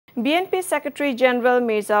BNP Secretary General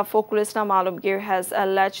Mirza Fakhrul has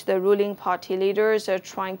alleged the ruling party leaders are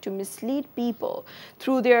trying to mislead people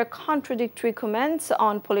through their contradictory comments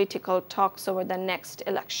on political talks over the next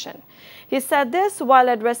election. He said this while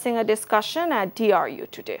addressing a discussion at DRU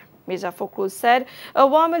today. Mirza Fakhrul said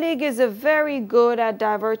Awami League is very good at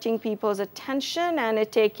diverting people's attention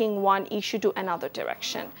and taking one issue to another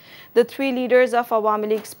direction. The three leaders of Awami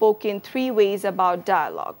League spoke in three ways about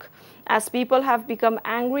dialogue. As people have become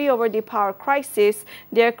angry over the power crisis,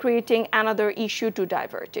 they are creating another issue to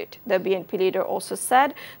divert it. The BNP leader also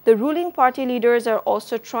said the ruling party leaders are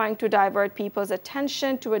also trying to divert people's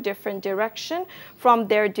attention to a different direction from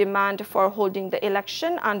their demand for holding the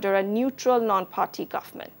election under a neutral non-party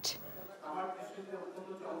government.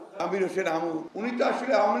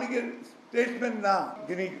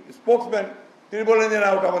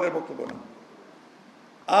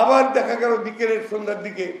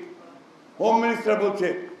 Home minister বলছে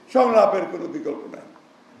সংলাপের কোনো বিকল্প নাই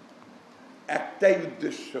একটাই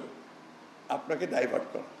উদ্দেশ্য আপনাকে divert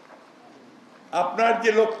করা আপনার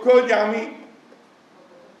যে লক্ষ্য যে আমি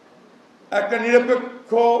একটা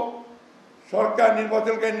নিরপেক্ষ সরকার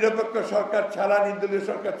নির্বাচনকারী নিরপেক্ষ সরকার ছাড়া নির্দলীয়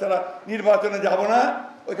সরকার ছাড়া নির্বাচনে যাব না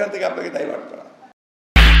ওইখান থেকে আপনাকে ডাইভার্ট করা